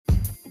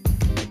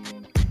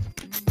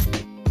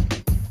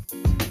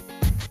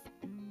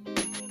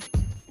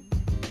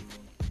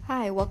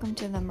Hi, welcome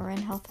to the Marin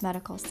Health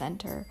Medical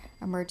Center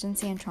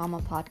Emergency and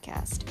Trauma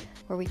Podcast,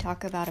 where we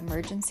talk about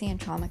emergency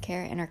and trauma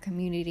care in our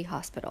community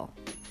hospital.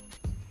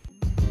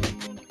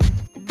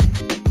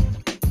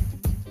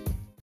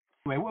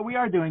 Anyway, what we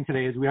are doing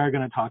today is we are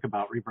going to talk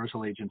about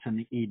reversal agents in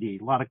the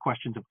ED. A lot of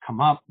questions have come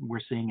up.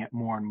 We're seeing it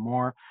more and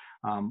more.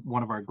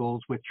 One of our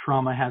goals with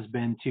trauma has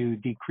been to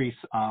decrease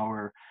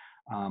our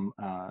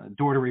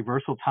door to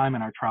reversal time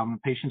in our trauma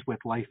patients with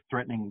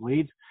life-threatening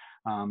bleeds.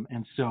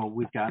 And so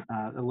we've got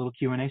a little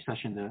Q&A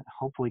session to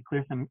hopefully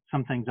clear some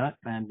things up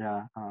and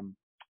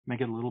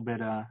make it a little bit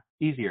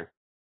easier.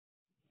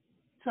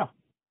 So,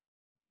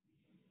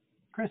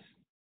 Chris,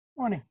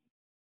 morning.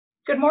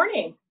 Good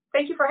morning.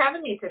 Thank you for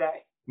having me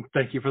today.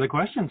 Thank you for the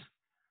questions.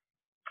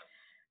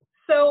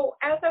 So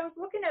as I was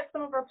looking at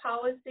some of our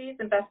policies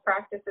and best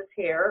practices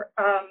here,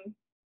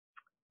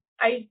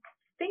 I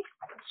think,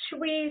 should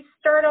we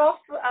start off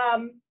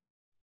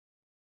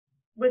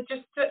with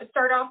just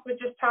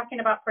talking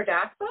about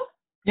Pradaxa?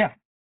 Yeah.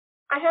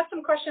 I have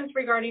some questions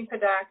regarding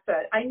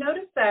Pradaxa. I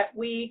noticed that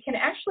we can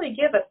actually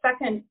give a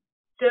second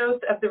dose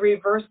of the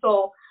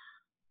reversal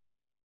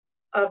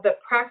of the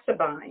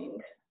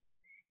Praxabind.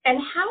 And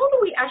how do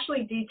we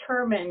actually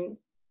determine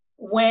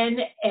when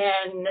to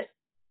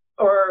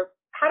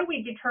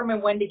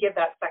give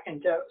that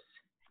second dose?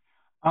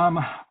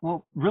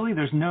 Well, really,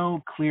 there's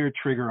no clear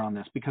trigger on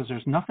this because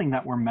there's nothing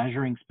that we're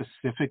measuring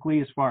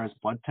specifically as far as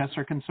blood tests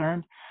are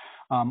concerned.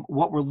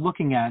 What we're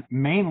looking at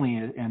mainly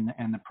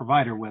in the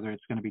provider, whether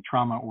it's going to be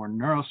trauma or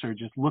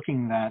neurosurge, is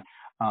looking that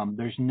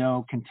there's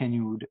no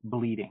continued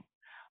bleeding.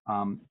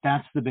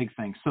 That's the big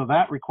thing. So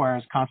that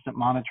requires constant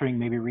monitoring,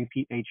 maybe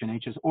repeat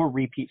H&Hs or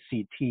repeat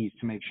CTs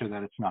to make sure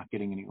that it's not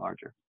getting any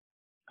larger.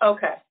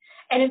 Okay.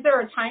 And is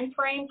there a time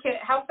frame?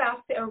 How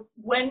fast, or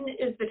when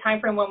is the time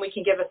frame when we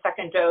can give a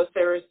second dose?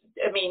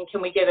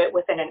 Can we give it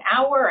within an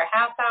hour, a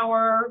half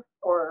hour,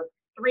 or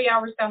 3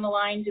 hours down the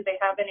line? Do they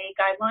have any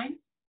guidelines?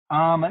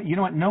 You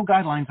know what? No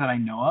guidelines that I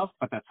know of,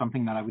 but that's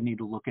something that I would need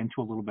to look into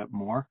a little bit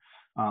more.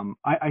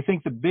 I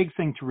think the big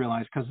thing to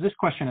realize, because this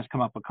question has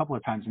come up a couple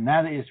of times, and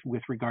that is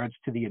with regards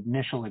to the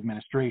initial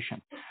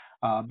administration.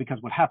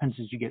 Because what happens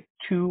is you get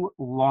 2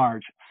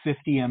 large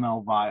 50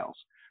 ml vials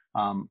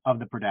of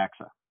the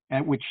Pradaxa,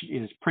 which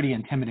is pretty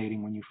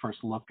intimidating when you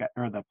first look at,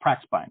 or the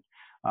Praxabind,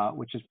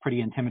 which is pretty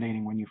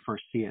intimidating when you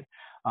first see it.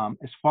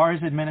 As far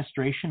as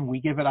administration, we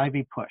give it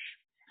IV push.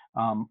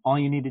 All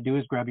you need to do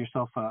is grab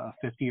yourself a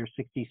 50 or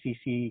 60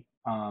 cc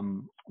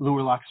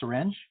Luerlock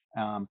syringe,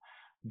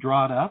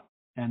 draw it up,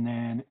 and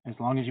then as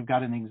long as you've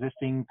got an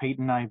existing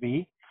patent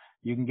IV,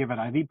 you can give it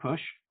IV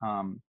push.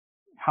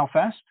 How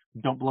fast?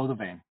 Don't blow the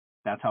vein.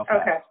 That's how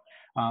fast. Okay.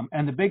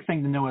 And the big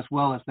thing to know as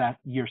well is that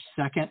your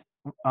second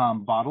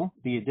bottle,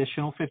 the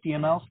additional 50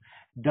 mLs,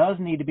 does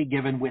need to be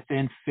given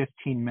within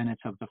 15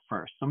 minutes of the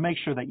first. So make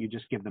sure that you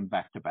just give them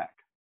back to back.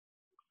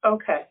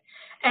 Okay.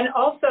 And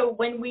also,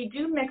 when we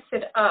do mix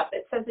it up,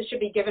 it says it should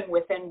be given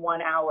within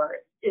 1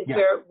 hour.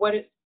 What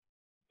is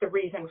the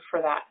reason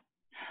for that?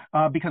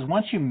 Because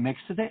once you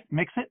mix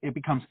it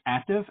becomes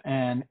active,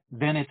 and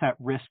then it's at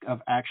risk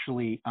of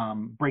actually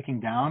breaking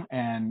down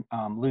and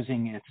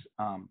losing its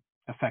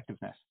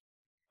effectiveness.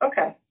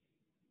 Okay.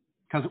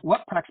 Because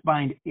what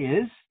Praxabind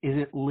is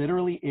it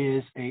literally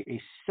is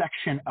a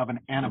section of an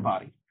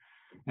antibody.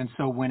 And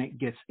so when it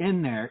gets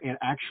in there, it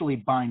actually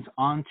binds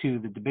onto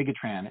the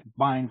dabigatran. It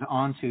binds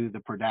onto the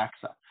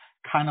Pradaxa,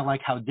 kind of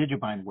like how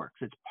Digibind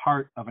works. It's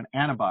part of an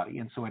antibody,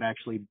 and so it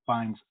actually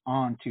binds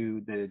onto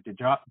the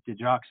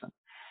digoxin.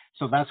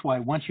 So that's why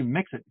once you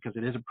mix it, because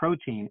it is a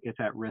protein, it's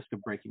at risk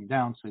of breaking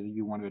down, so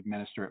you want to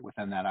administer it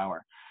within that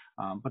hour.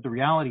 But the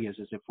reality is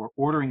if we're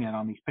ordering it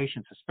on these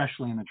patients,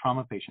 especially in the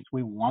trauma patients,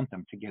 we want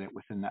them to get it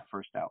within that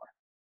first hour.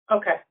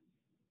 Okay.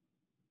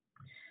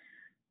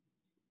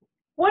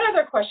 One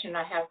other question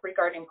I have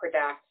regarding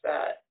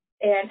Pradaxa,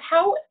 and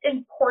how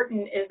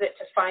important is it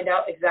to find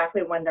out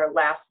exactly when their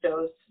last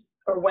dose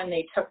or when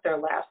they took their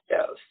last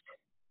dose?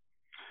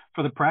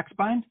 For the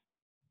Praxabind?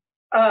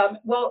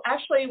 Well,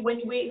 actually,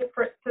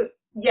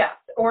 yes,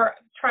 or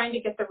trying to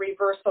get the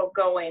reversal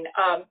going.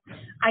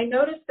 I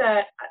noticed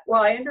that,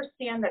 I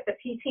understand that the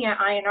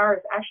PT-INR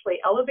is actually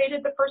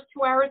elevated the first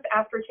 2 hours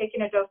after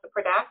taking a dose of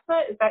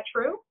Pradaxa. Is that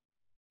true?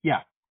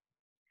 Yeah.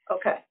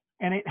 Okay.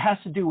 And it has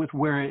to do with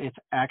where its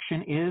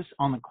action is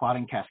on the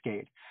clotting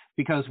cascade.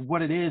 Because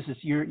what it is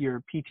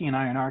your PT and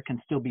INR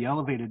can still be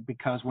elevated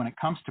because when it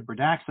comes to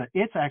Pradaxa,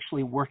 it's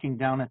actually working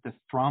down at the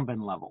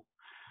thrombin level,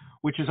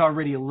 which is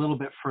already a little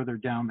bit further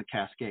down the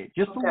cascade.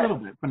 Just a little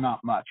bit, but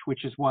not much,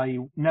 which is why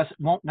you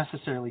won't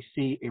necessarily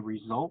see a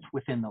result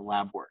within the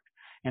lab work.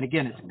 And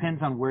again, it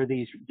depends on where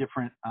these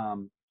different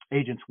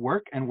agents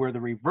work and where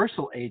the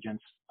reversal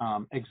agents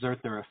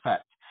exert their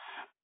effect.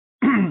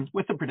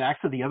 With the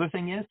Pradaxa, the other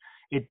thing is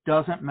it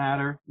doesn't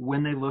matter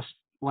when they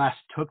last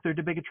took their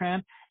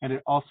dabigatran, and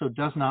it also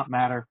does not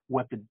matter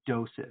what the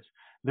dose is.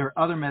 There are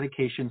other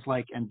medications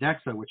like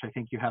Andexxa, which I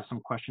think you have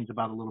some questions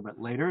about a little bit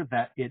later,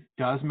 that it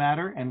does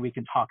matter, and we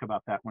can talk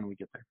about that when we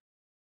get there.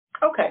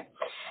 Okay.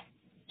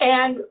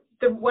 And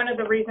one of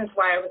the reasons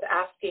why I was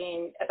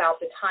asking about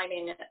the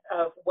timing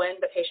of when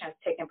the patient has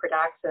taken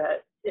Pradaxa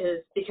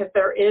is because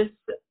there is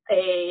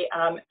a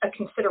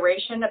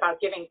consideration about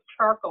giving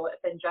charcoal if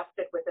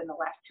ingested within the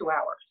last 2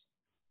 hours.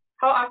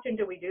 How often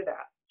do we do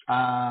that?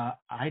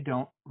 I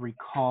don't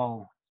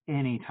recall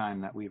any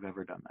time that we've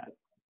ever done that.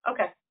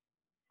 Okay.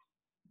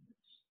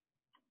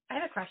 I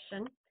have a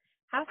question.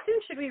 How soon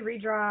should we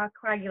redraw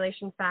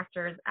coagulation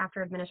factors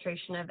after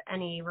administration of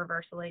any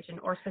reversal agent,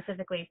 or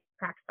specifically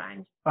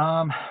Praxbind?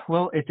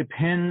 Well, it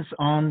depends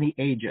on the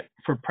agent.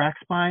 For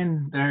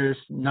Praxbind, there's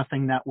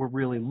nothing that we're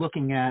really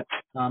looking at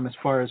as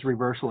far as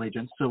reversal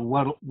agents. So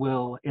what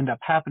will end up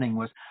happening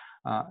was,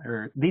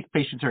 these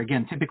patients are,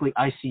 again, typically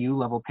ICU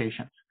level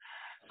patients.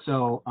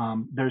 So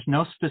there's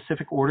no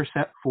specific order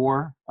set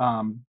for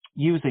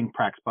using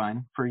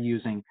Praxbind, for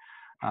using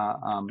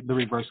the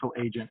reversal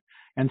agent.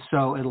 And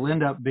so it'll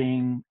end up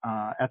being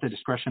at the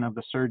discretion of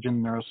the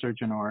surgeon,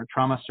 neurosurgeon, or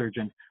trauma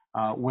surgeon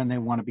when they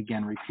want to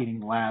begin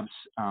repeating labs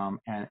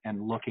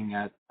and looking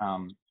at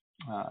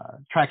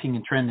tracking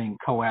and trending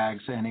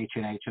coags and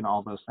H&H and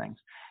all those things.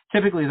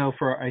 Typically, though,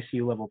 for our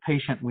ICU level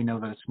patient, we know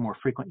that it's more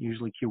frequent,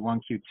 usually Q1,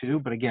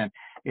 Q2, but again,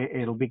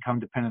 it'll become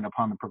dependent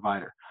upon the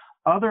provider.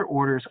 Other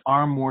orders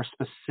are more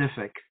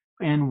specific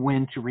in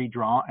when to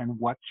redraw and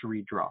what to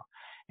redraw.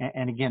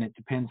 And again, it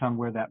depends on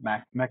where that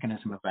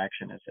mechanism of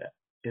action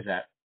is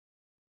at.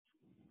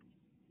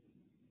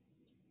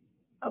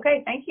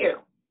 Okay, thank you.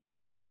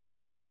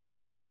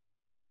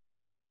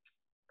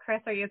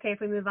 Chris, are you okay if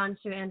we move on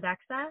to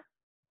Andexxa?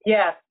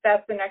 Yes,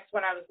 that's the next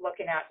one I was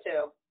looking at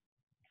too.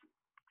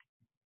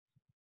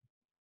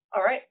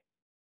 All right.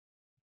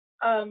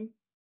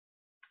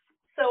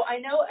 So I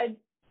know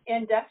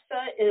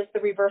Andexxa is the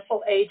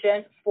reversal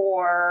agent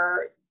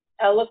for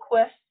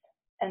Eliquis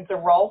and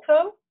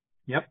Xarelto.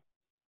 Yep.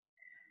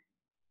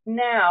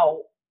 Now,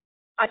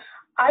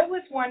 I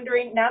was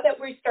wondering, now that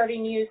we're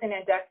starting using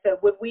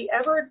Andexxa, would we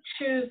ever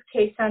choose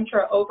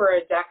Kcentra over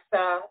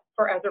Andexxa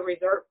as a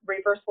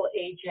reversal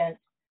agent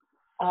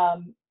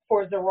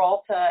for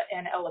Xarelto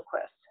and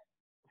Eliquis?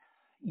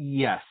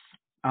 Yes.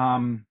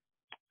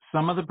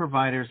 Some of the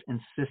providers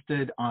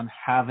insisted on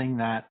having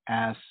that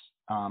as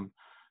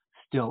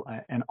still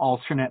an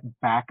alternate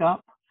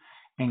backup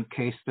in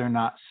case they're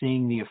not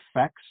seeing the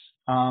effects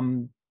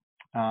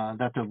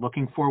that they're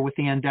looking for with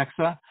the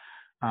Andexxa.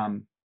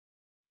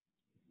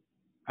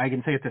 I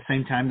can say at the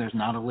same time, there's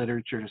not a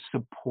literature to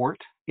support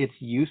its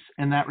use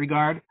in that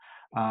regard,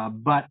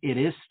 but it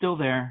is still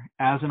there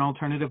as an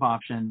alternative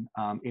option.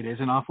 It is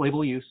an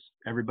off-label use.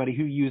 Everybody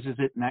who uses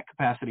it in that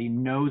capacity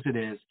knows it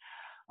is.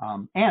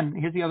 And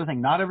here's the other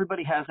thing, not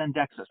everybody has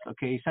Andexxa.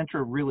 Okay,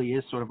 Kcentra really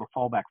is sort of a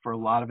fallback for a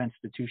lot of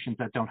institutions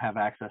that don't have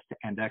access to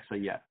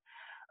Andexxa yet.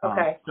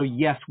 Okay. So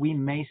yes, we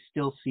may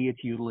still see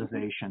its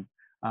utilization,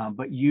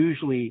 but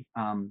usually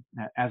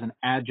as an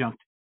adjunct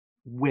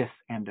with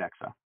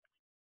Andexxa.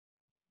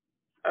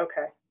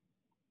 Okay.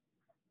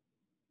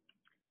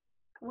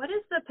 What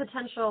is the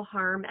potential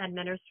harm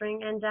administering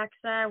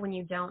Andexxa when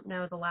you don't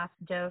know the last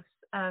dose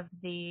of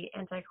the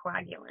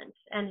anticoagulant?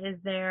 And is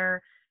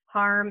there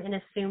harm in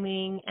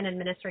assuming and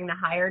administering the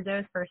higher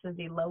dose versus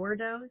the lower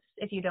dose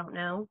if you don't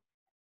know?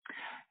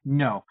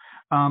 No.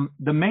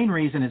 The main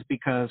reason is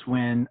because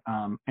when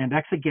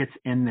Andexxa gets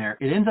in there,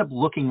 it ends up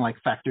looking like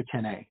factor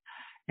 10A.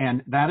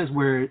 And that is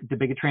where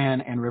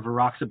dabigatran and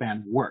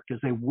rivaroxaban work, is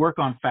they work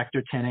on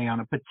factor 10A on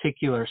a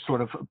particular sort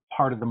of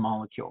part of the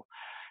molecule.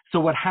 So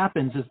what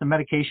happens is the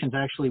medications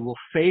actually will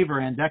favor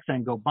Andexxa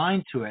and go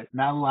bind to it, and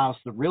that allows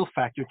the real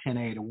factor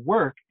 10A to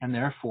work and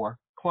therefore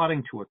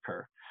clotting to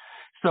occur.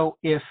 So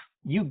if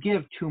you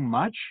give too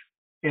much,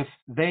 if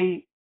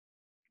they,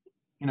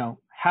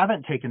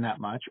 haven't taken that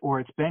much, or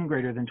it's been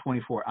greater than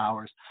 24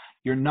 hours,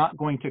 you're not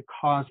going to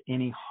cause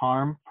any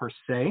harm per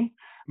se.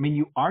 I mean,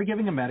 you are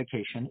giving a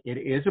medication. It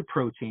is a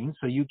protein,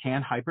 so you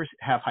can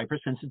have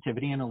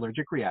hypersensitivity and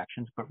allergic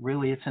reactions, but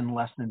really it's in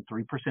less than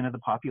 3% of the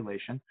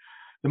population.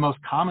 The most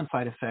common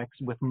side effects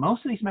with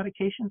most of these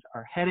medications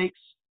are headaches,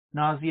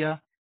 nausea,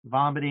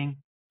 vomiting,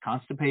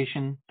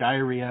 constipation,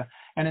 diarrhea,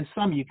 and in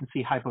some you can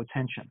see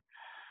hypotension.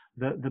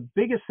 The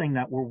biggest thing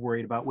that we're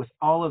worried about with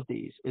all of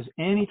these is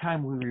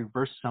anytime we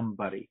reverse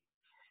somebody,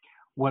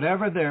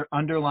 whatever their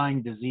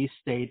underlying disease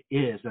state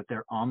is that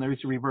they're on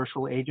these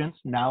reversal agents,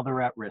 now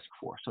they're at risk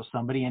for. So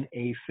somebody in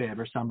AFib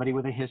or somebody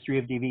with a history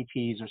of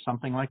DVTs or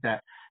something like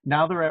that,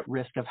 now they're at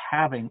risk of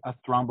having a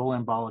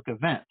thromboembolic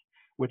event,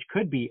 which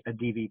could be a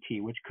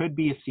DVT, which could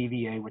be a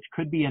CVA, which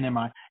could be an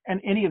MI, and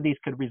any of these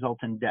could result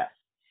in death.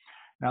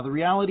 Now, the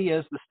reality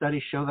is the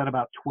studies show that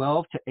about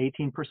 12 to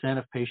 18%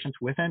 of patients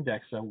with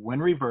Andexxa, when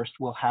reversed,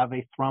 will have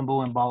a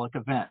thromboembolic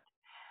event.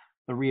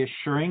 The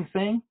reassuring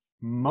thing,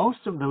 most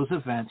of those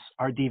events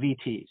are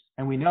DVTs.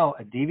 And we know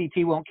a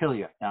DVT won't kill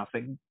you. Now, if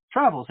it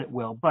travels, it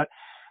will. But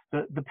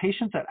the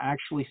patients that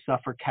actually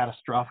suffer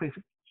catastrophic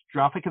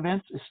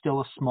events is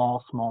still a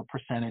small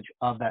percentage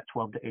of that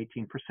 12 to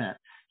 18%.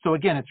 So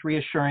again, it's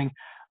reassuring.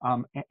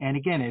 And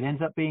again, it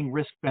ends up being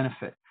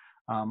risk-benefit.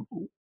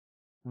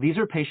 These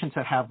are patients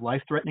that have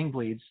life-threatening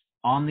bleeds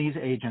on these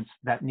agents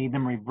that need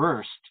them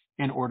reversed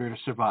in order to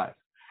survive.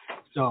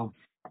 So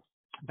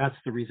that's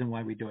the reason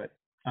why we do it.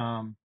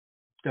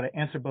 Did I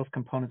answer both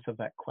components of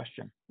that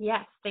question?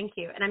 Yes, thank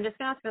you. And I'm just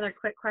going to ask another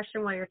quick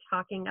question while you're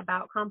talking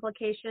about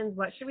complications.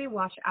 What should we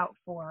watch out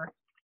for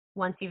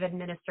once you've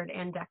administered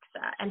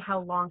Andexxa, and how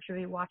long should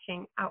we be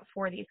watching out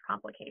for these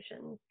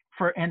complications?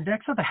 For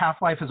Andexxa, the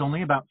half-life is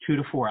only about 2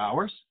 to 4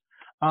 hours.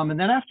 And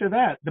then after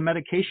that, the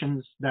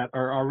medications that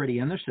are already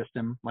in their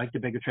system, like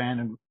dabigatran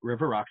and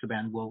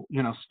rivaroxaban, will,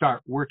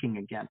 start working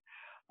again.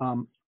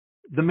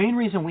 The main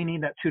reason we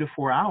need that 2 to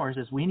 4 hours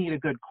is we need a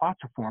good clot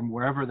to form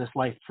wherever this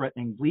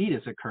life-threatening bleed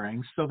is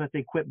occurring, so that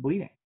they quit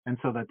bleeding and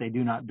so that they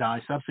do not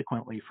die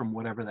subsequently from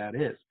whatever that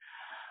is.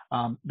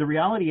 The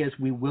reality is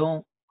we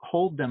will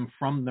hold them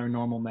from their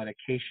normal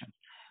medication.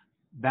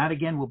 That,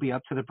 again, will be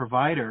up to the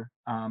provider,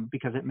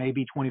 because it may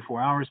be 24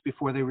 hours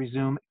before they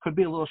resume. It could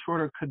be a little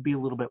shorter, it could be a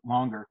little bit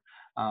longer.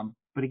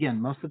 But again,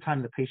 most of the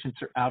time the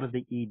patients are out of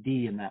the ED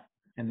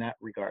in that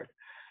regard.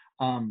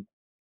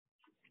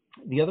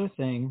 The other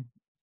thing,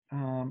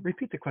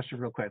 repeat the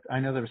question real quick. I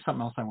know there was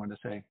something else I wanted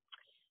to say.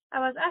 I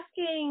was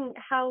asking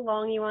how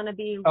long you want to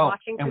be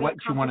watching for and what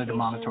these you wanted to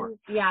monitor.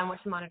 Yeah, and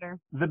what to monitor.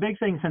 The big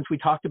thing, since we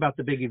talked about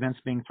the big events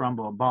being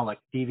thromboembolic,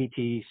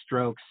 DVT,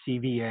 stroke,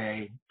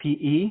 CVA,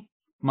 PE,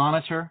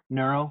 monitor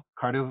neuro,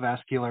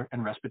 cardiovascular,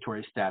 and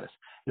respiratory status.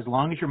 As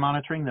long as you're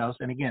monitoring those,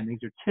 and again, these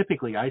are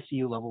typically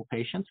ICU level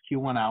patients,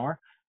 Q1 hour,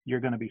 you're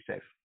going to be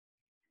safe.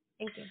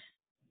 Thank you.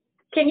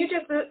 Can you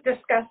just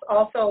discuss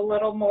also a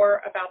little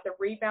more about the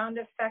rebound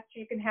effect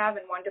you can have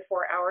in 1 to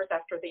 4 hours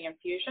after the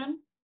infusion?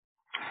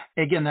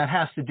 Again, that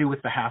has to do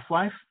with the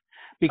half-life,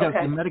 because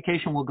Okay. the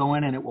medication will go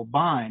in and it will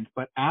bind,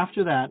 but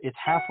after that, its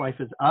half-life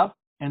is up,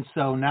 and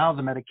so now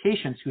the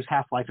medications whose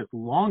half-life is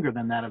longer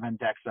than that of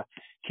Andexxa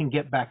can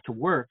get back to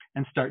work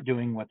and start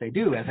doing what they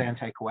do as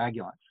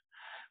anticoagulants.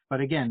 But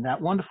again,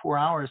 that 1 to 4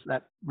 hours,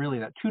 that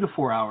 2 to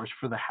 4 hours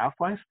for the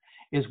half-life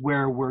is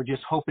where we're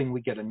just hoping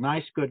we get a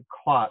nice good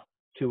clot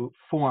to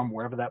form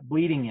wherever that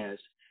bleeding is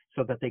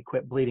so that they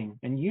quit bleeding.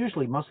 And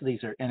usually most of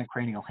these are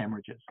intracranial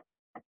hemorrhages.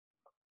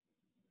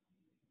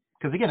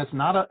 Because again, it's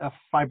not a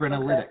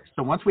fibrinolytic. Okay.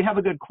 So once we have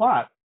a good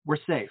clot, we're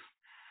safe.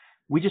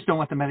 We just don't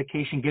want the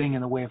medication getting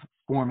in the way of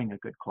forming a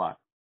good clot.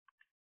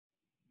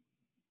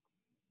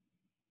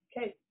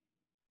 Okay.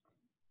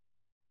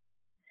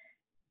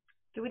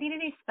 Do we need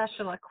any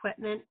special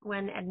equipment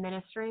when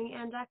administering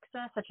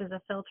Andexxa, such as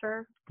a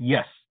filter?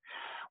 Yes.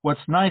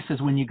 What's nice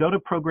is when you go to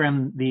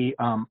program the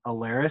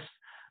Alaris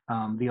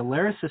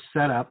is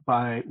set up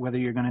by whether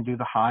you're going to do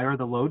the high or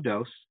the low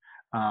dose.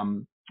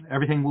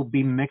 Everything will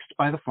be mixed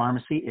by the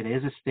pharmacy. It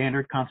is a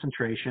standard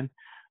concentration.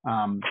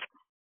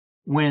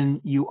 When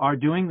you are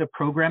doing the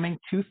programming,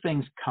 2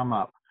 things come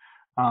up.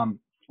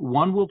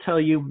 One will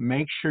tell you,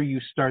 make sure you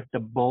start the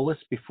bolus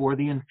before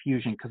the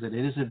infusion, because it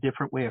is a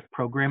different way of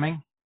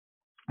programming.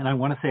 And I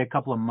want to say a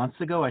couple of months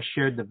ago, I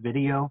shared the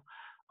video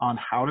on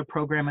how to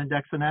program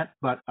Andexanet,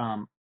 but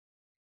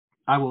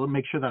I will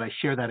make sure that I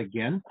share that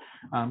again,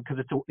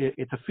 because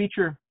it's a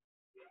feature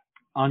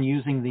on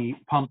using the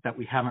pump that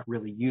we haven't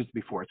really used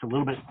before. It's a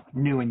little bit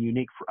new and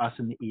unique for us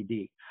in the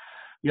ED.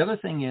 The other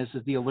thing is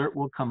the alert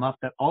will come up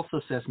that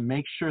also says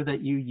make sure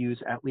that you use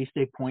at least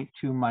a 0.2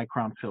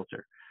 micron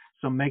filter.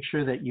 So make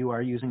sure that you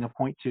are using a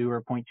 0.2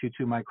 or 0.22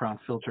 micron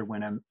filter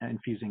when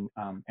infusing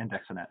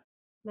Andexanet.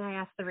 May I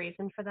ask the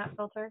reason for that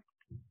filter?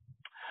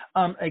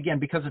 Again,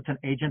 because it's an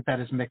agent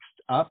that is mixed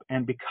up,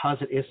 and because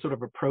it is sort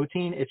of a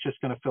protein, it's just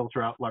going to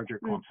filter out larger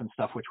clumps and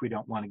stuff, which we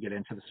don't want to get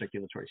into the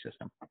circulatory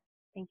system.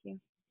 Thank you.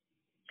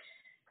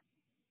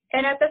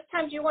 And at this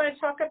time, do you want to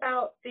talk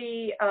about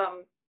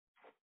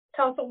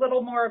tell us a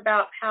little more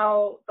about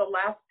how the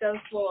last dose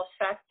will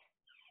affect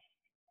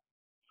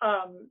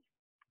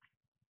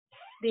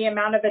the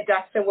amount of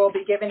Andexxa we'll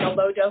be giving, the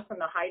low dose and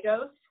the high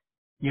dose?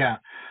 Yeah.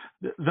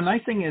 The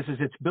nice thing is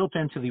it's built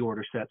into the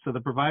order set, so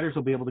the providers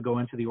will be able to go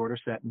into the order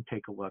set and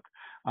take a look.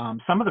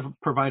 Some of the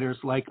providers,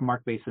 like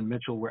Mark Basin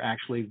Mitchell, were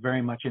actually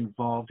very much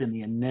involved in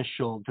the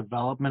initial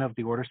development of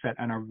the order set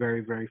and are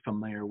very, very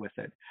familiar with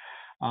it.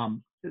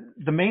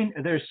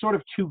 There's sort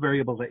of 2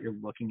 variables that you're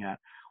looking at.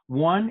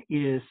 One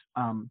is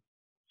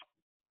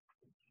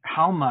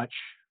how much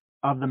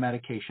of the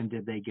medication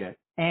did they get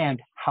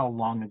and how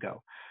long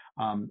ago.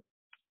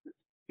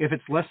 If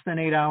it's less than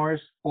 8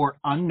 hours or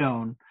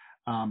unknown,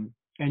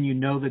 and you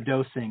know the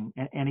dosing,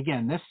 and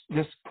again,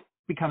 this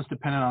becomes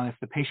dependent on if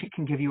the patient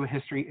can give you a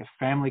history, if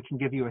family can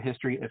give you a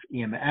history, if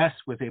EMS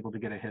was able to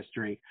get a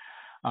history.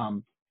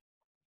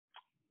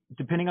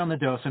 Depending on the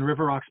dose, and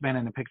rivaroxaban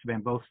and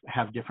apixaban both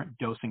have different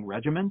dosing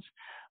regimens,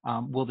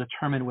 will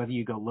determine whether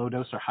you go low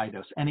dose or high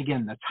dose. And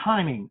again, the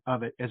timing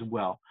of it as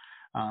well,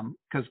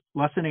 because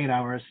less than 8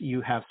 hours,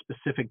 you have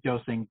specific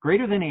dosing.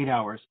 Greater than 8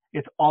 hours,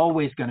 it's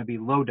always going to be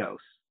low dose.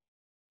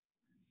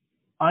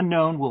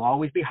 Unknown will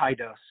always be high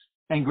dose,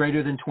 and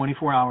greater than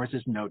 24 hours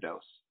is no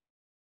dose.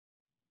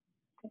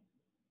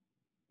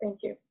 Thank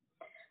you.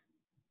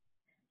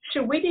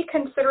 Should we be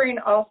considering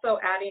also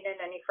adding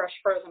in any fresh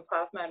frozen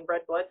plasma and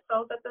red blood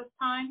cells at this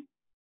time?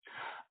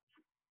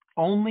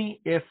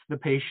 Only if the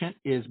patient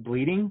is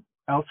bleeding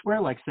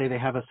elsewhere, like say they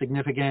have a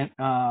significant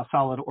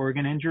solid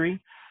organ injury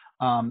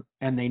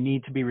and they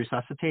need to be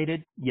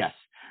resuscitated, yes.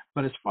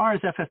 But as far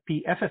as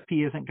FFP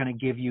isn't going to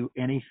give you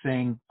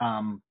anything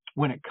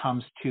when it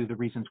comes to the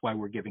reasons why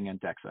we're giving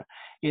Andexxa.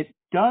 It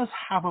does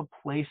have a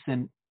place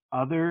in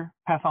other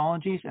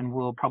pathologies, and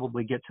we'll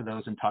probably get to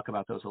those and talk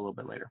about those a little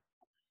bit later.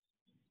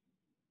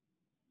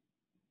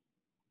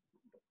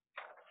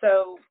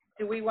 So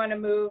do we want to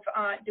move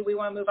on? Do we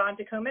want to move on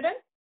to Coumadin?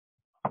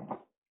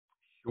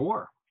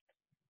 Sure.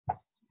 I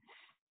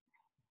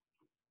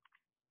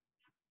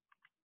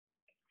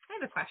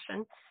have a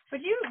question.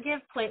 Would you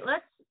give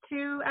platelets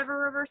to ever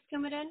reverse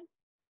Coumadin?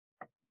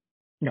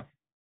 No.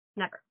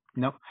 Never.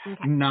 Nope.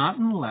 Okay. Not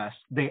unless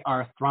they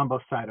are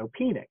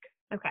thrombocytopenic.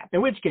 Okay.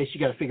 In which case, you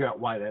got to figure out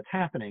why that's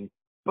happening.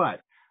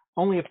 But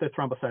only if they're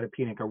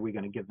thrombocytopenic are we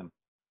going to give them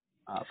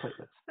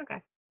platelets.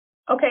 Okay.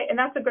 Okay, and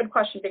that's a good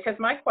question, because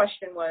my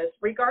question was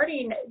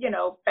regarding,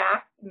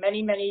 back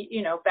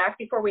back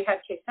before we had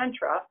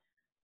Kcentra,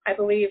 I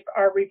believe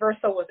our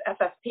reversal was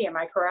FFP. Am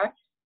I correct?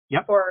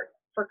 Yep. For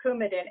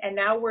Coumadin, and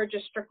now we're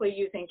just strictly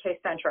using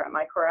Kcentra. Am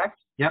I correct?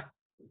 Yep.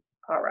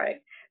 All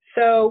right.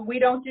 So we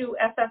don't do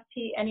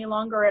FFP any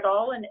longer at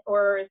all,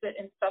 or is it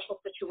in special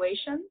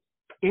situations?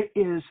 It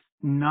is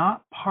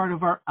not part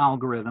of our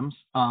algorithms.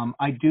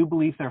 I do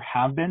believe there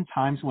have been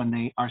times when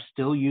they are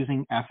still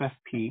using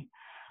FFP,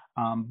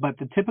 but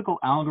the typical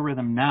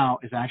algorithm now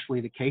is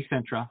actually the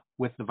Kcentra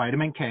with the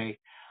vitamin K.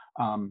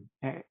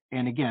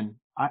 And again,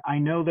 I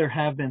know there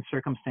have been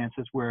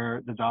circumstances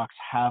where the docs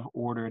have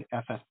ordered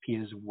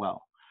FFP as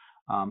well.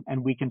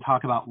 And we can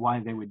talk about why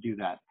they would do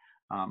that.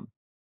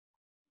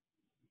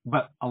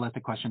 But I'll let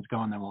the questions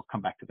go and then we'll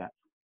come back to that.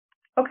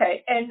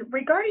 Okay, and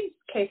regarding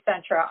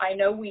Kcentra, I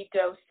know we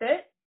dose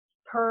it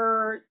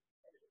per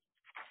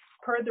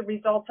the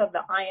results of the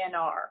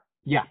INR.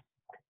 Yeah.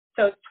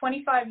 So it's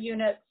 25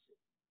 units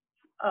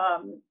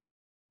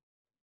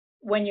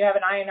when you have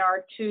an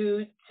INR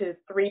 2 to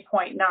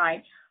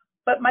 3.9.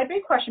 But my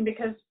big question,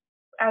 because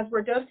as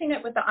we're dosing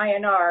it with the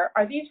INR,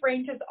 are these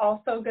ranges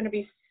also going to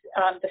be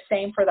the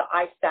same for the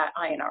ISTAT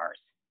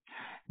INRs?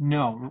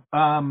 No.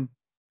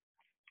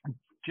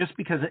 Just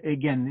because,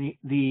 again,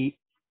 the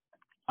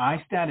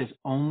ISTAT is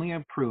only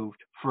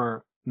approved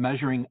for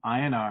measuring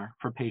INR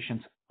for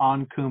patients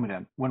on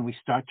Coumadin. When we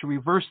start to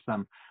reverse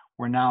them,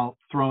 we're now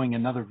throwing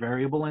another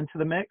variable into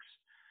the mix.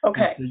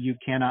 Okay. So you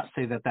cannot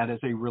say that that is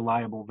a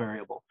reliable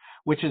variable,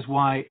 which is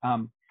why,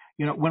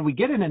 when we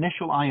get an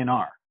initial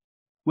INR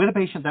with a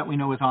patient that we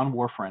know is on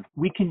warfarin,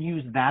 we can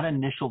use that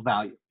initial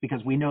value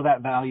because we know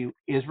that value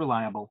is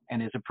reliable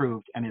and is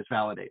approved and is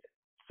validated.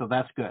 So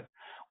that's good.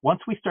 Once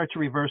we start to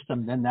reverse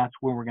them, then that's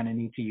where we're going to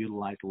need to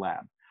utilize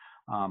lab.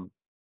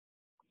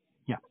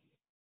 Yeah.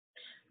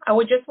 I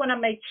would just want to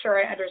make sure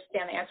I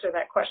understand the answer to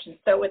that question.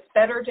 So it's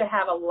better to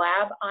have a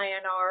lab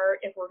INR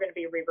if we're going to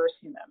be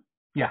reversing them.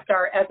 Yeah.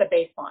 Start as a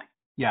baseline.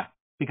 Yeah,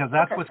 because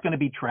that's Okay. what's going to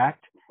be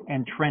tracked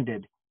and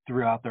trended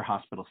throughout their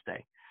hospital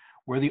stay.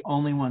 We're the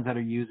only ones that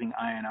are using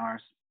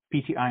INRs,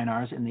 PT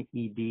INRs in the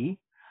ED.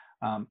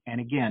 And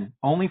again,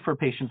 only for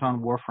patients on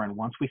warfarin.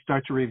 Once we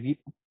start to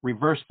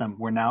reverse them,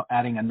 we're now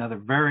adding another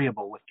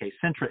variable with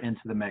Kcentra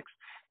into the mix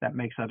that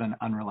makes that an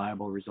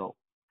unreliable result.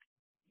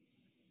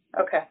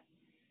 Okay.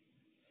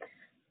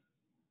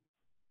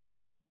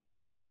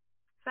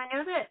 So I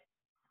know that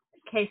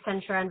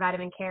Kcentra and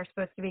vitamin K are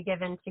supposed to be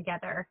given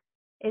together.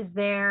 Is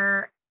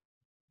there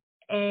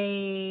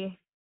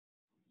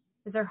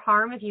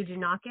harm if you do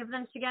not give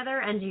them together?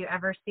 And do you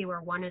ever see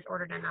where one is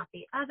ordered and not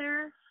the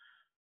other?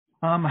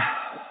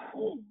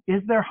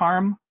 Is there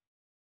harm?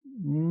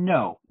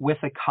 No,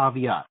 with a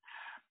caveat.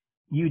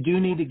 You do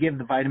need to give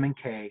the vitamin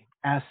K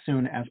as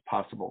soon as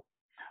possible.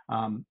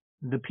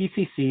 The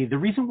PCC, the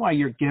reason why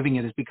you're giving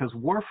it is because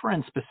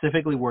warfarin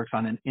specifically works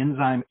on an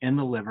enzyme in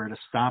the liver to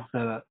stop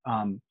the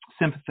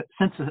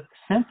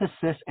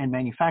synthesis and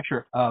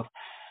manufacture of,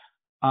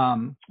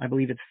 I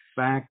believe it's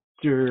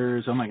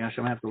factors. Oh my gosh,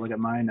 I'm gonna have to look at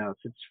my notes.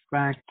 It's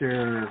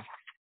factor,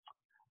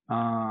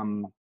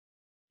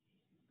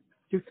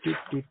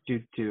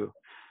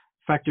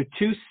 factor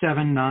 2,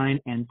 7, 9,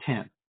 and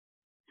 10.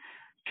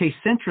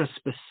 Kcentra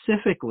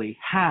specifically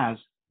has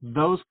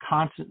those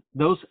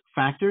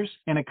factors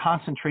in a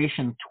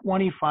concentration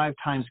 25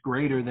 times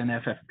greater than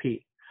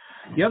FFP.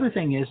 The other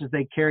thing is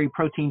they carry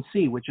protein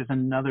C, which is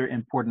another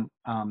important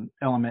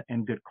element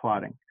in good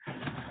clotting.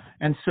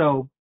 And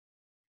so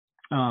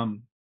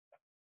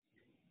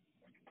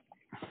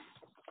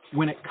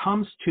when it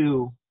comes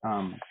to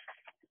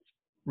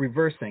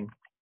reversing,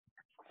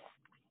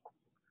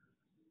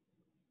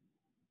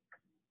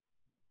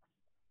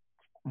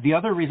 the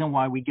other reason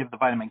why we give the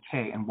vitamin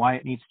K and why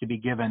it needs to be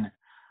given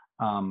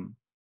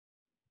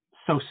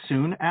so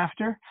soon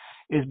after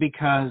is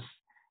because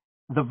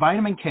the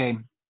vitamin K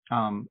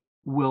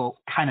will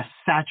kind of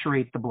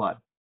saturate the blood.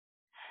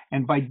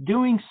 And by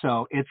doing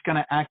so, it's going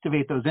to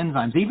activate those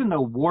enzymes. Even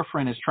though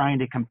warfarin is trying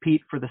to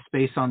compete for the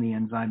space on the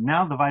enzyme,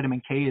 now the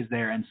vitamin K is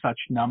there in such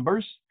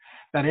numbers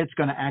that it's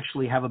going to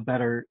actually have a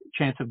better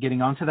chance of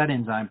getting onto that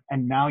enzyme.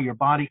 And now your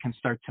body can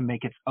start to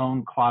make its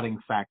own clotting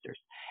factors.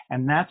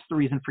 And that's the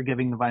reason for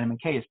giving the vitamin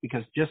K, is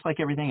because just like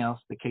everything else,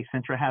 the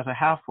Kcentra has a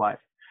half-life.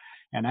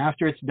 And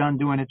after it's done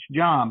doing its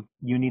job,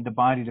 you need the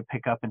body to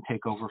pick up and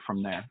take over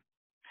from there.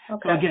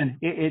 Okay. So again,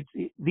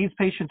 these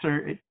patients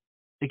are,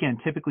 again,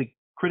 typically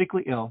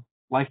critically ill,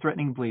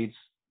 life-threatening bleeds,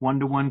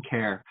 one-to-one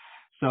care.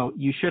 So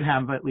you should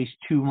have at least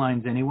 2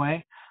 lines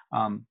anyway.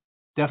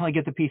 Definitely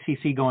get the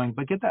PCC going,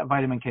 but get that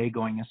vitamin K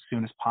going as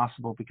soon as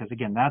possible, because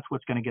again, that's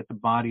what's going to get the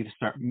body to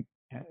start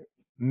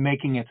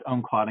making its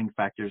own clotting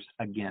factors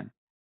again.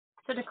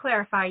 So to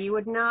clarify, you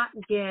would not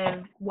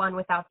give one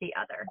without the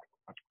other.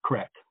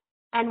 Correct.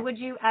 And would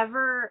you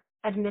ever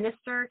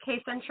administer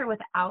Kcentra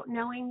without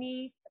knowing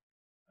the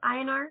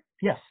INR?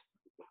 Yes.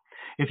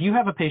 If you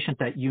have a patient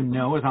that you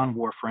know is on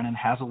warfarin and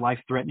has a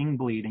life-threatening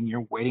bleed and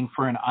you're waiting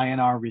for an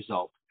INR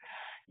result,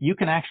 you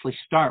can actually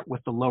start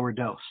with the lower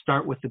dose,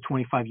 start with the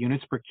 25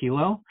 units per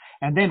kilo.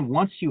 And then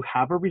once you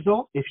have a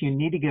result, if you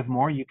need to give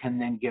more, you can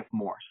then give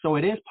more. So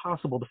it is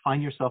possible to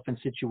find yourself in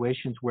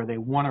situations where they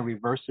want to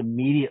reverse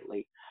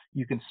immediately.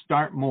 You can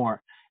start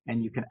more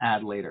and you can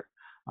add later.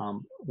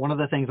 One of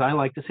the things I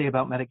like to say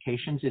about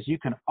medications is you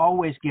can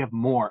always give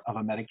more of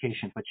a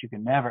medication, but you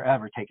can never,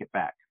 ever take it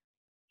back.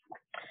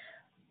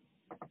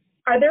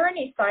 Are there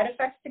any side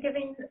effects to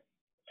giving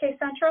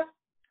Kcentra?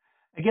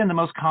 Again, the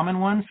most common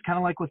ones, kind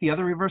of like with the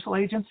other reversal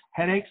agents,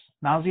 headaches,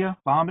 nausea,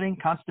 vomiting,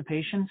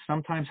 constipation,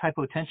 sometimes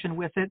hypotension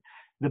with it.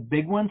 The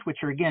big ones, which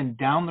are, again,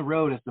 down the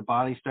road as the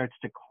body starts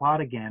to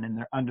clot again and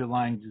their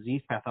underlying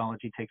disease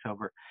pathology takes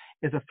over,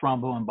 is a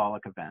thromboembolic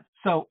event.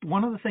 So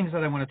one of the things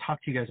that I want to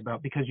talk to you guys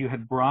about, because you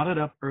had brought it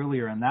up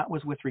earlier, and that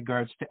was with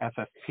regards to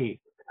FFP.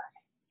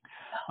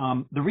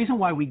 The reason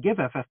why we give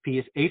FFP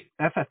is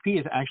FFP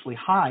is actually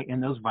high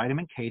in those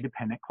vitamin K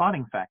dependent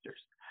clotting factors.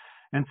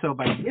 And so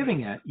by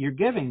giving it, you're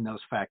giving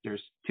those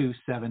factors 2,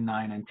 7,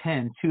 9, and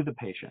 10 to the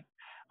patient.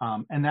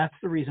 And that's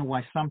the reason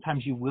why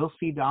sometimes you will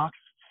see docs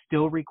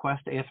still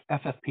request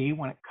FFP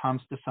when it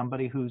comes to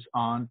somebody who's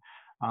on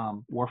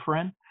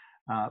warfarin.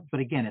 But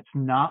again, it's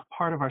not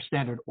part of our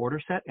standard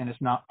order set and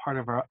it's not part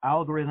of our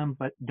algorithm,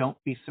 but don't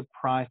be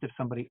surprised if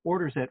somebody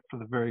orders it for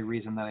the very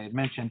reason that I had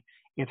mentioned.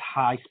 It's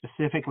high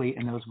specifically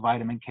in those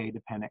vitamin K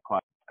dependent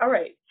clots. All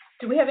right.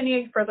 Do we have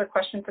any further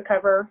questions to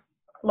cover,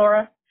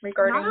 Laura,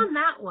 regarding? Not on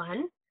that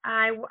one.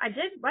 I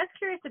was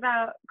curious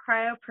about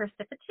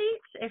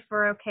cryoprecipitate, if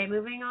we're okay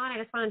moving on. I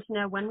just wanted to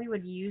know when we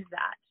would use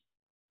that.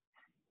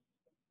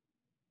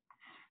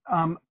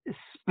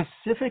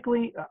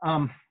 Specifically,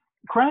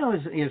 cryo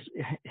is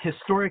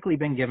historically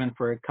been given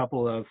for a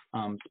couple of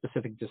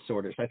specific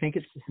disorders. I think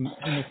it's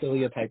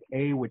hemophilia type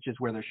A, which is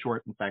where they're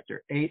short in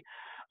factor 8,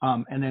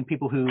 and then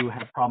people who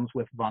have problems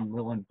with von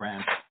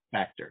Willebrand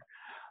factor.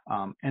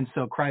 And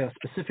so cryo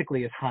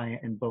specifically is high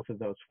in both of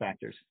those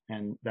factors,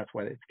 and that's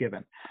why it's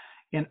given.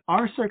 In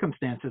our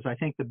circumstances, I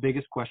think the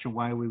biggest question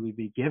why we would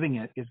be giving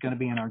it is going to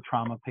be in our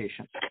trauma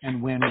patients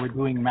and when we're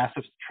doing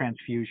massive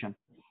transfusion.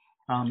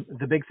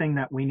 The big thing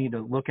that we need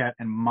to look at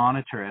and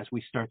monitor as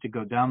we start to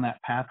go down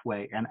that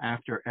pathway and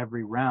after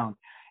every round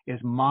is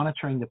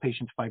monitoring the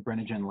patient's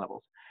fibrinogen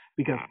levels,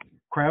 because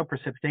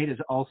cryoprecipitate is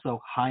also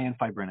high in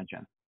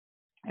fibrinogen.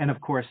 And of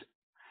course,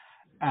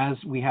 as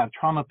we have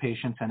trauma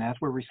patients and as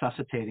we're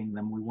resuscitating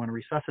them, we want to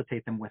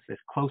resuscitate them with as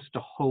close to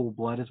whole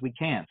blood as we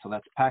can. So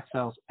that's packed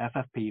cells,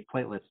 FFP,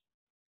 platelets,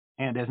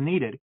 and as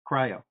needed,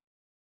 cryo.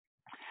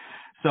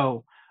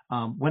 So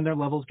when their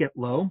levels get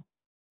low,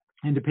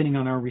 and depending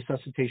on our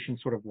resuscitation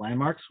sort of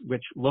landmarks,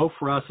 which low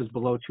for us is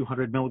below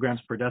 200 milligrams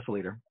per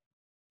deciliter,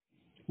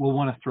 we'll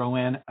want to throw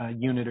in a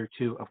unit or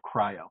 2 of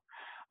cryo.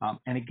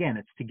 And again,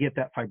 it's to get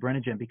that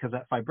fibrinogen, because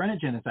that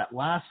fibrinogen is that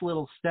last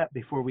little step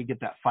before we get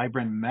that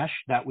fibrin mesh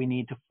that we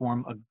need to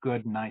form a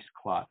good, nice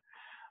clot.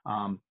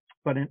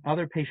 But in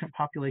other patient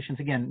populations,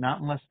 again, not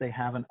unless they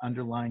have an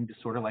underlying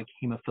disorder like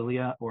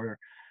hemophilia or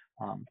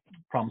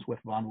problems with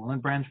von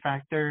Willebrand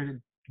factor,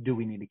 do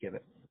we need to give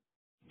it.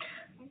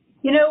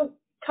 You know,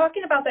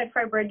 talking about that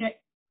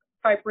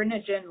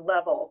fibrinogen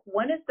level,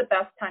 when is the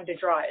best time to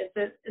draw? Is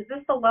this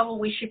the level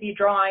we should be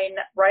drawing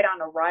right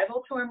on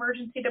arrival to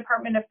emergency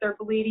department if they're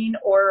bleeding,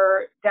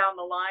 or down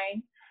the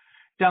line?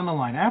 Down the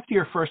line, after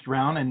your first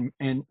round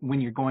and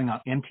when you're going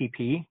on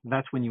MTP,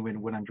 that's when you would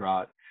want to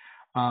draw it.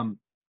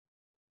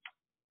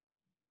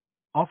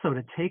 Also,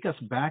 to take us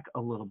back a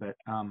little bit,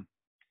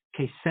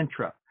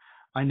 Kcentra.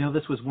 I know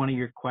this was one of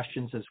your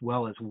questions as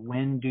well, as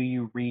when do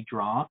you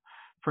redraw?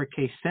 For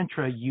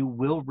Kcentra, you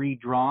will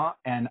redraw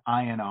an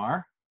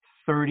INR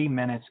 30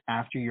 minutes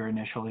after your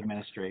initial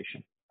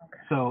administration. Okay.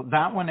 So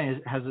that one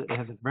has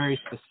a very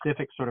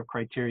specific sort of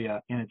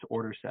criteria in its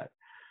order set.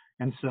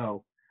 And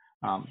so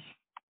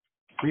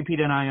repeat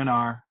an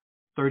INR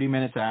 30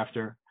 minutes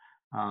after,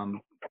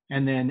 and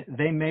then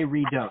they may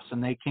redose,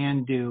 and they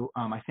can do,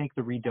 I think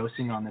the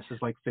redosing on this is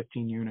like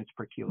 15 units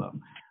per kilo.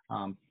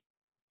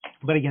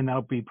 But again,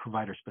 that'll be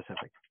provider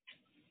specific.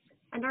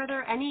 And are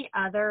there any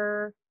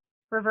other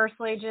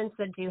reversal agents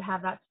that do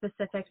have that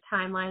specific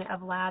timeline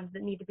of labs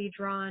that need to be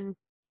drawn?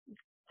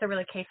 So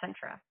really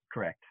Kcentra.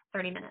 Correct.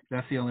 30 minutes.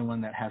 That's the only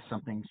one that has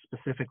something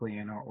specifically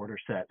in our order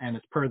set, and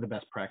it's per the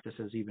best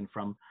practices even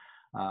from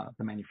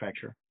the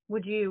manufacturer.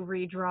 Would you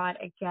redraw it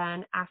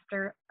again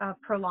after,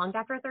 prolonged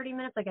after 30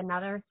 minutes, like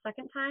another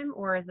second time,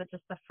 or is it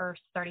just the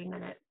first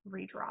 30-minute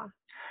redraw?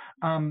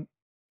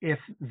 If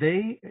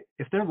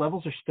their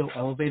levels are still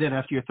elevated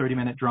after your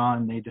 30-minute draw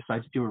and they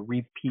decide to do a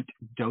repeat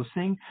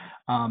dosing,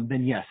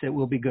 then yes, it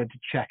will be good to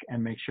check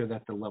and make sure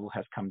that the level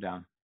has come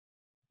down.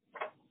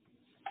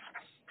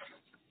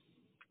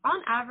 On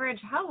average,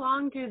 how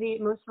long do the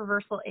most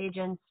reversal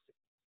agents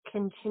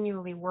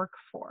continually work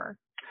for?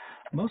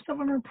 Most of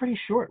them are pretty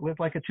short, with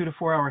like a 2 to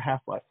 4 hour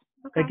half-life.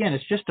 Okay. Again,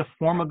 it's just to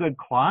form a good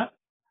clot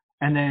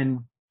and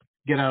then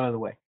get out of the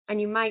way.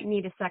 And you might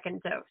need a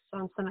second dose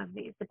on some of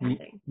these,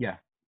 depending. Yeah.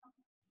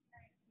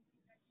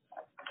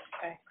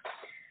 Okay.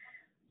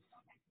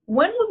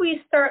 When will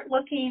we start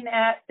looking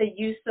at the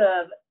use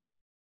of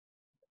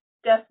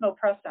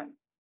desmopressin?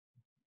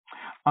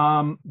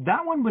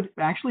 That one would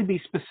actually be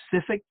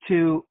specific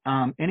to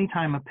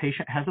anytime a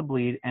patient has a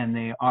bleed and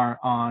they are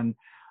on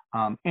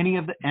any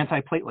of the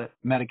antiplatelet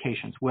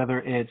medications, whether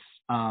it's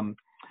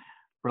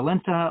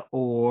Brilinta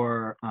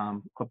or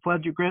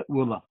clopidogrel,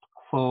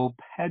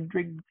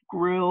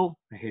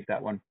 I hate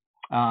that one,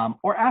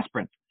 or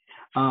aspirin.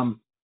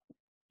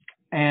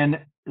 And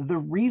the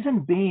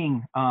reason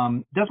being,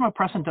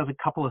 desmopressin does a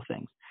couple of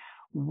things.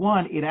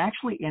 One, it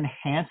actually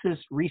enhances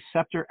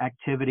receptor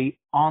activity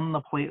on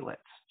the platelets.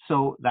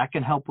 So that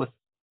can help with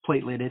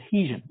platelet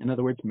adhesion. In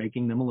other words,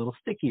 making them a little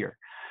stickier.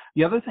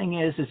 The other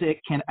thing is it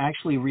can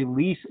actually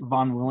release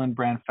von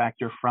Willebrand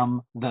factor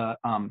from the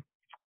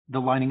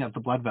lining of the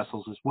blood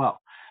vessels as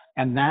well.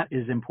 And that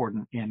is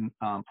important in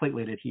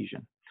platelet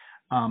adhesion.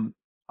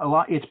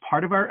 It's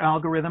part of our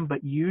algorithm,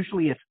 but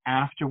usually it's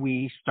after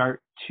we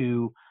start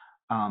to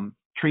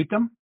treat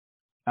them.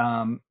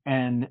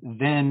 And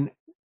then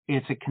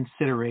it's a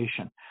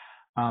consideration.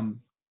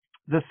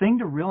 The thing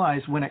to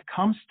realize when it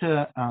comes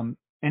to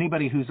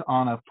anybody who's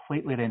on a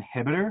platelet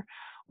inhibitor,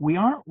 we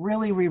aren't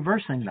really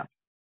reversing them.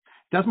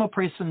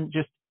 Desmopressin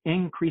just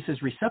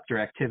increases receptor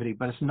activity,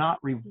 but it's not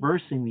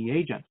reversing the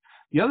agent.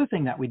 The other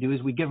thing that we do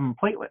is we give them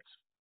platelets.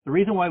 The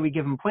reason why we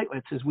give them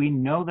platelets is we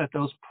know that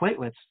those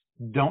platelets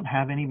don't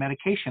have any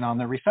medication on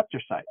their receptor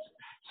sites.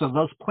 So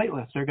those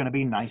platelets are going to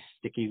be nice,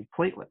 sticky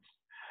platelets.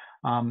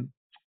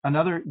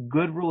 Another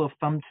good rule of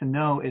thumb to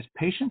know is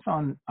patients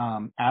on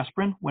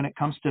aspirin, when it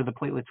comes to the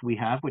platelets we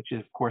have, which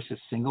of course is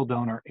single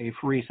donor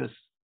apheresis,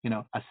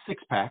 a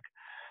 6-pack,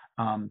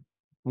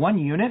 1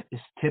 unit is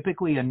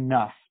typically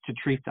enough to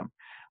treat them.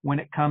 When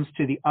it comes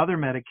to the other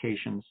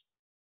medications,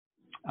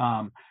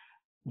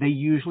 they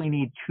usually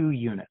need 2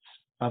 units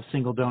of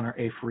single donor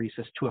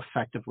apheresis to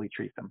effectively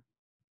treat them.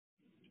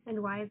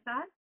 And why is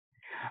that?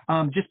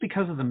 Just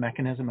because of the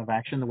mechanism of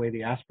action, the way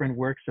the aspirin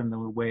works and the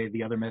way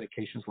the other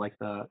medications like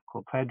the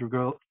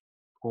clopidogrel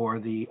or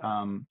the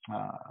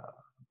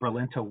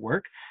Brilinta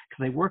work,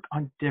 because they work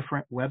on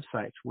different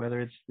websites, whether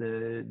it's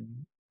the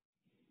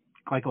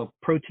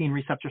glycoprotein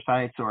receptor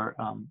sites or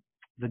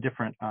the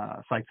different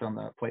sites on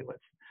the platelets.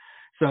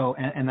 So,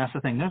 and that's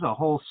the thing, there's a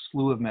whole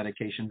slew of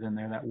medications in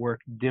there that work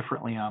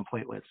differently on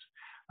platelets,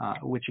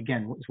 which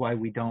again is why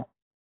we don't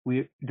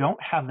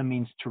have the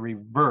means to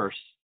reverse,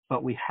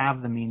 but we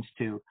have the means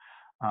to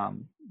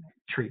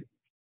treat.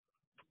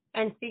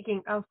 And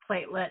speaking of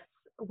platelets,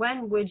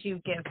 when would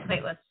you give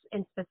platelets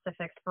in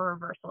specifics for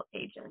reversal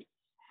agents?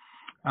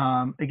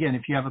 Again,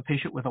 if you have a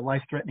patient with a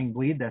life-threatening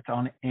bleed that's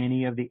on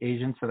any of the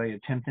agents that I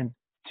attempted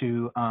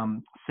to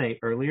say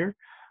earlier,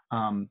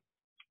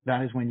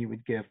 that is when you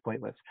would give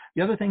platelets.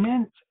 The other thing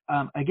is,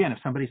 again, if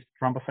somebody's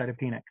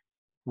thrombocytopenic,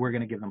 we're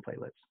going to give them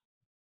platelets.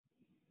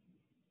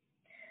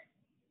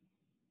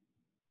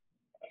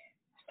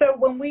 So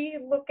when we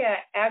look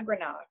at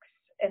Agrinox,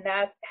 and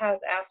that has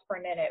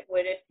aspirin in it,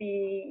 would it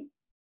be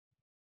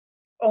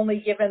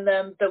only given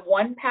them the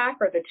 1-pack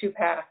or the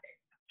 2-pack?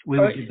 We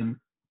would give them.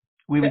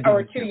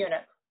 Or 2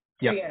 units.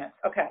 Yep. 2 units.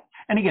 Okay.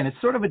 And again, it's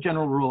sort of a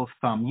general rule of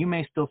thumb. You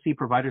may still see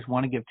providers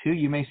want to give 2.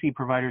 You may see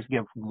providers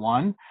give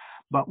 1.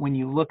 But when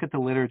you look at the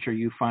literature,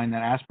 you find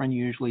that aspirin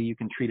usually you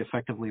can treat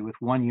effectively with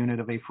 1 unit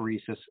of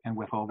apheresis, and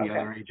with all the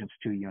other agents,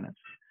 2 units.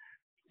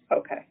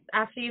 Okay.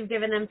 After you've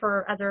given them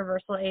as a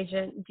reversal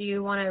agent, do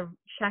you want to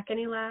check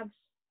any labs?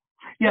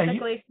 Yeah,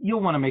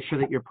 you'll want to make sure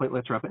that your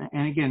platelets are up.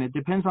 And again, it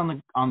depends on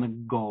the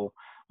goal.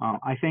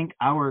 I think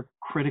our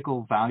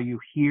critical value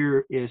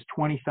here is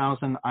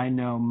 20,000. I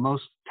know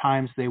most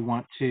times they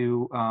want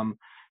to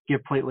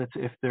give platelets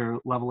if their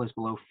level is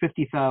below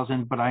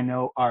 50,000, but I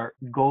know our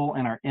goal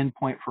and our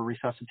endpoint for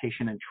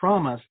resuscitation and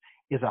traumas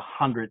is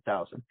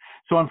 100,000.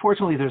 So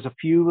unfortunately, there's a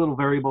few little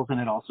variables, and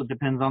it also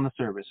depends on the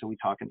service. Are we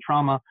talking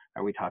trauma?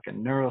 Are we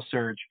talking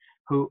neurosurge?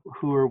 Who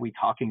are we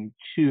talking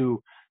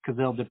to? Because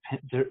they'll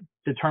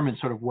determine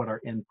sort of what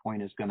our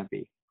endpoint is going to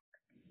be.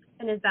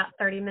 And is that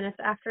 30 minutes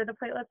after the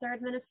platelets are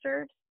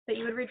administered that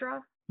you would redraw?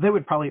 They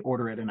would probably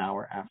order it an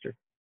hour after.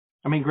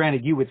 I mean,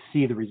 granted, you would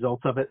see the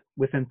results of it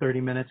within 30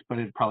 minutes, but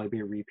it'd probably be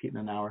a repeat in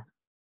an hour.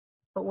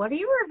 But what do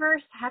you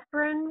reverse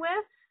heparin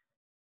with?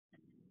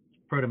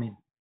 Protamine.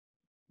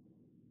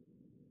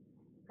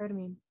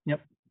 Protamine.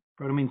 Yep,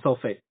 protamine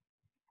sulfate.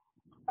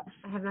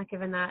 I have not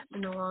given that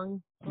in a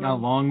long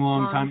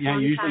Long time. Yeah,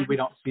 usually time. we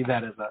don't see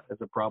that as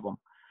a problem.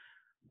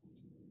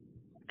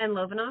 And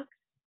Lovenox?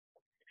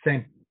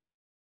 Same.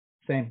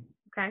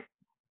 Okay.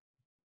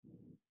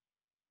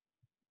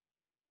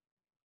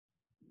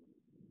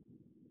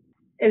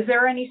 Is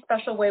there any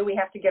special way we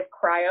have to give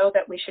cryo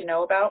that we should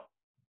know about?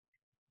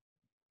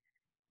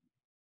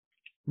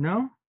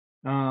 No.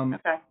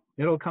 Okay.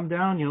 It'll come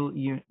down. You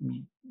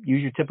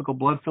use your typical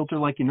blood filter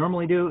like you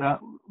normally do.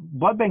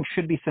 Blood banks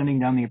should be sending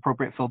down the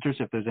appropriate filters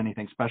if there's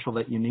anything special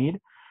that you need.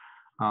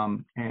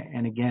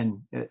 And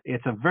again,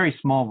 it's a very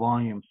small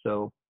volume,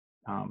 so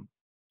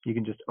you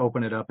can just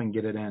open it up and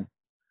get it in.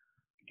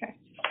 Okay.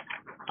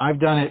 I've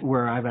done it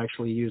where I've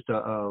actually used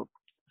a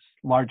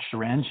large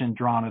syringe and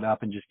drawn it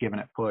up and just given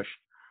it push.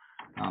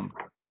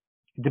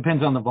 It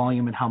depends on the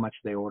volume and how much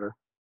they order.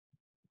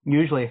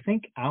 Usually, I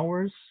think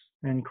ours,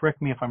 and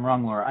correct me if I'm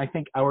wrong, Laura, I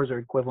think ours are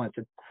equivalent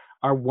to,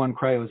 our one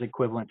cryo is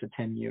equivalent to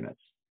 10 units.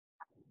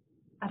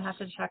 I'd have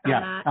to check on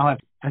that.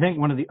 I think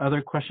one of the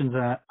other questions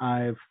that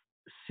I've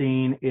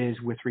seen is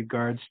with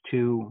regards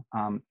to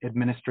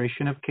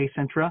administration of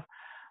Kcentra.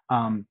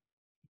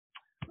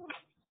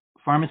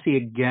 Pharmacy,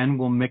 again,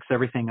 will mix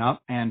everything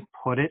up and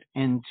put it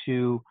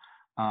into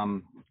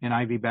an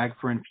IV bag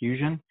for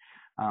infusion.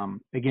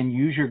 Again,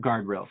 use your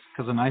guardrails,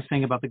 because the nice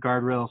thing about the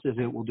guardrails is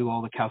it will do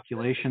all the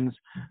calculations.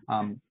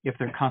 If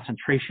their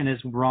concentration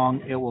is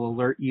wrong, it will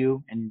alert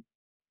you and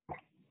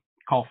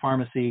call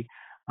pharmacy.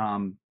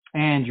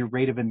 And your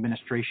rate of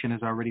administration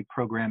is already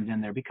programmed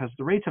in there, because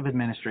the rates of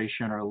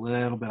administration are a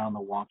little bit on the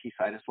wonky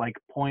side. It's like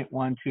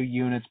 0.12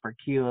 units per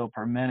kilo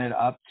per minute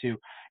up to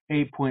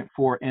 8.4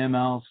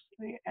 mLs.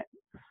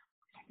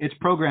 It's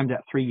programmed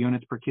at 3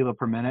 units per kilo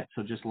per minute,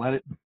 so just let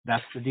it,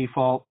 that's the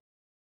default.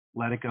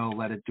 Let it go,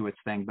 let it do its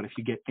thing. But if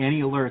you get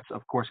any alerts,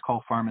 of course,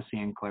 call pharmacy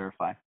and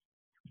clarify.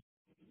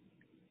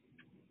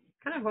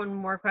 Kind of one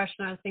more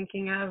question I was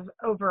thinking of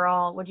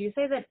overall. Would you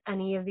say that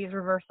any of these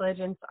reversal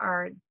agents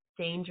are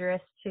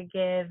dangerous to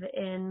give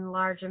in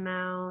large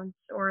amounts,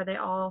 or are they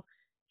all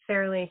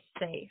fairly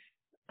safe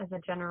as a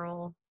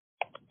general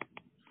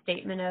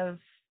statement of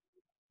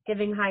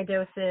giving high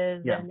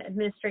doses and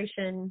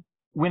administration?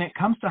 When it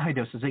comes to high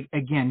doses,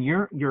 again,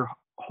 your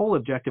whole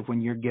objective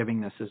when you're giving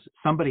this is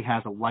somebody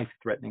has a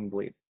life-threatening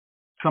bleed.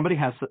 Somebody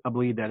has a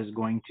bleed that is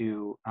going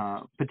to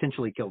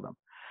potentially kill them.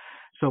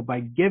 So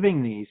by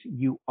giving these,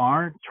 you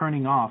are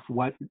turning off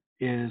what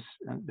their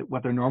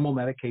normal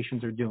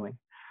medications are doing.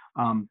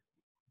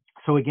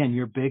 So again,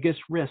 your biggest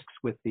risks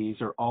with these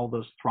are all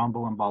those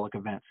thromboembolic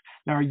events.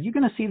 Now, are you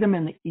going to see them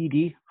in the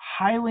ED?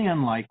 Highly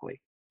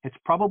unlikely. It's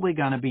probably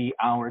going to be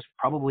hours,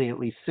 probably at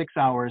least 6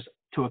 hours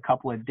to a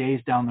couple of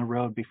days down the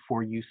road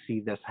before you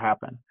see this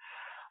happen.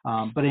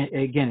 But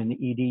again, in the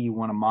ED, you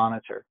want to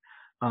monitor.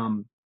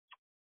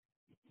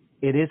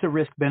 It is a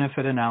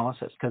risk-benefit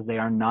analysis because they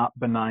are not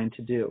benign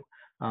to do.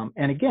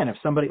 And again,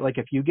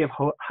 if you give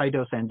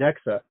high-dose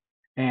Andexxa,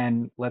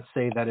 and let's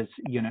say that it's,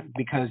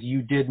 because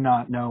you did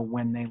not know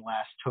when they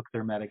last took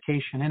their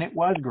medication and it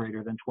was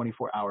greater than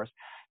 24 hours,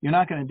 you're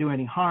not going to do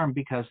any harm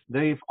because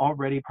they've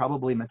already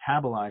probably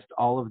metabolized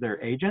all of their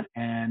agent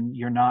and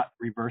you're not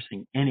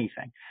reversing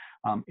anything.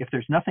 If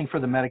there's nothing for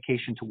the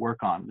medication to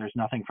work on, there's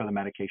nothing for the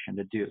medication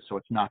to do, so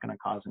it's not going to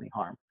cause any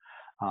harm.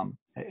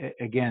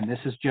 Again, this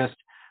is just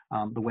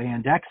the way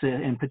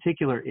Andexxa in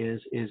particular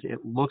is it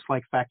looks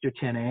like factor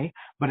 10A,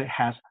 but it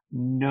has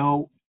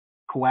no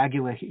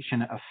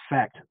coagulation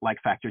effect like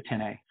factor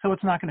 10A, so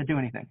it's not going to do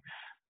anything.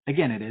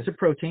 Again, it is a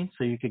protein,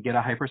 so you could get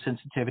a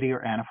hypersensitivity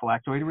or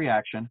anaphylactoid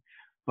reaction,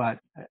 but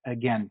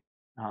again,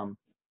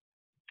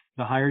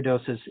 the higher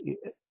doses,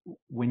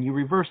 when you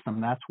reverse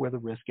them, that's where the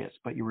risk is,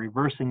 but you're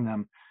reversing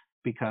them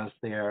because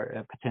they are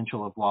a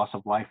potential of loss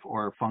of life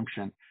or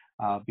function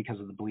because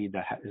of the bleed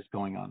that is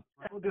going on.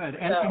 Well, good,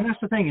 and that's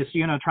the thing is,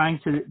 trying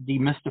to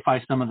demystify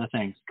some of the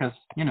things, because,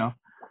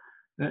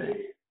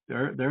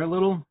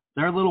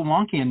 they're a little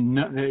wonky, and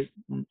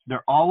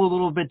they're all a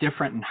little bit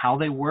different in how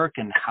they work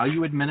and how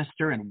you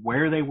administer and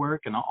where they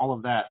work and all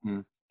of that.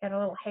 And get a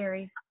little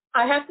hairy.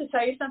 I have to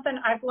tell you something.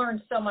 I've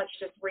learned so much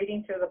just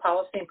reading through the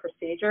policy and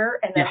procedure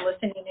and then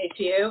listening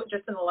to you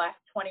just in the last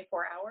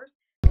 24 hours.